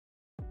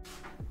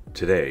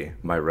Today,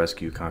 my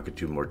rescue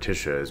Cockatoo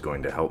Morticia is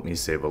going to help me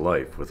save a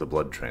life with a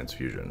blood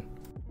transfusion.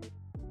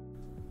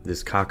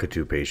 This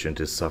Cockatoo patient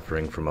is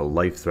suffering from a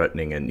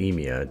life-threatening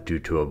anemia due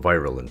to a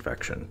viral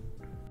infection.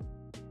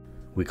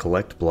 We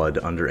collect blood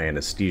under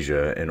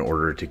anesthesia in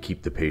order to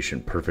keep the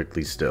patient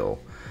perfectly still.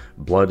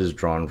 Blood is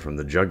drawn from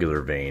the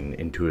jugular vein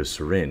into a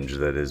syringe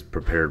that is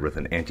prepared with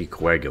an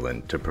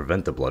anticoagulant to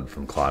prevent the blood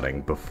from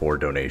clotting before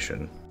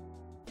donation.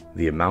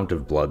 The amount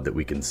of blood that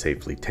we can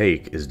safely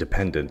take is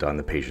dependent on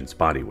the patient's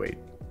body weight.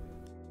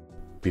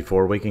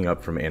 Before waking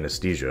up from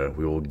anesthesia,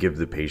 we will give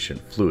the patient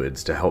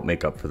fluids to help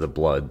make up for the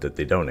blood that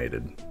they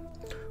donated.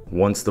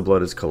 Once the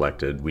blood is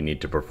collected, we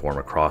need to perform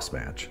a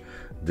cross-match.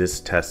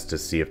 This tests to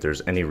see if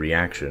there's any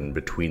reaction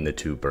between the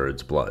two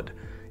birds' blood.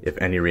 If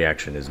any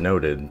reaction is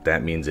noted,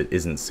 that means it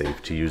isn't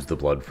safe to use the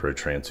blood for a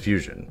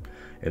transfusion.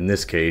 In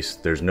this case,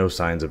 there's no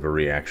signs of a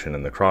reaction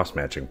in the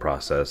cross-matching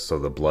process, so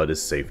the blood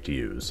is safe to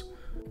use.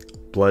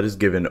 Blood is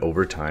given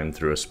over time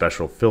through a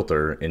special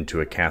filter into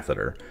a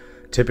catheter.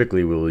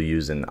 Typically we will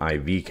use an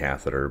IV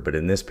catheter, but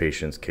in this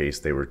patient's case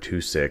they were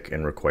too sick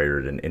and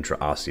required an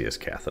intraosseous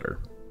catheter.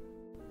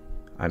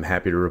 I'm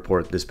happy to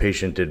report this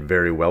patient did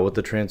very well with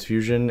the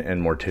transfusion,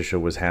 and Morticia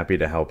was happy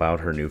to help out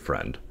her new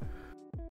friend.